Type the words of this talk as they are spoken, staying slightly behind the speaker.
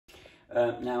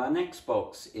Now our next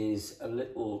box is a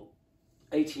little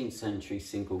 18th century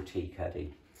single tea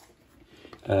caddy.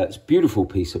 It's a beautiful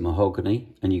piece of mahogany,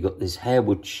 and you've got this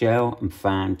Harewood shell and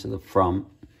fan to the front.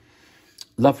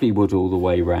 Lovely wood all the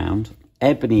way round,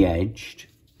 ebony edged,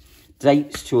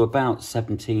 dates to about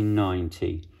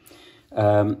 1790.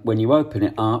 When you open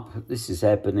it up, this is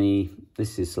ebony,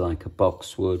 this is like a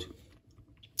boxwood.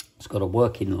 It's got a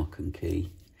working lock and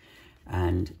key,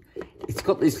 and it's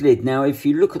got this lid. Now, if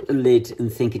you look at the lid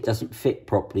and think it doesn't fit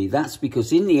properly, that's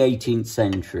because in the 18th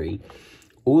century,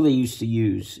 all they used to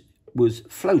use was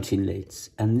floating lids,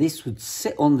 and this would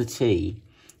sit on the tea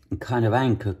and kind of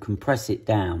anchor, compress it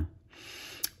down.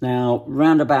 Now,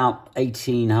 round about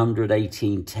 1800,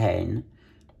 1810,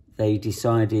 they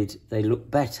decided they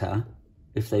looked better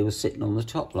if they were sitting on the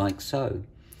top like so.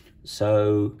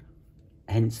 So,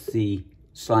 hence the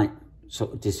slight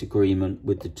sort of disagreement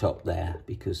with the top there,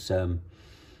 because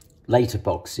later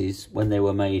boxes, when they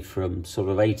were made from sort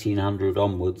of 1800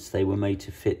 onwards, they were made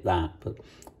to fit that, but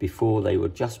before they were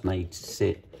just made to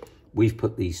sit. We've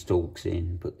put these stalks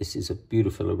in, but this is a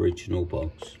beautiful original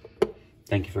box.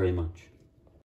 Thank you very much.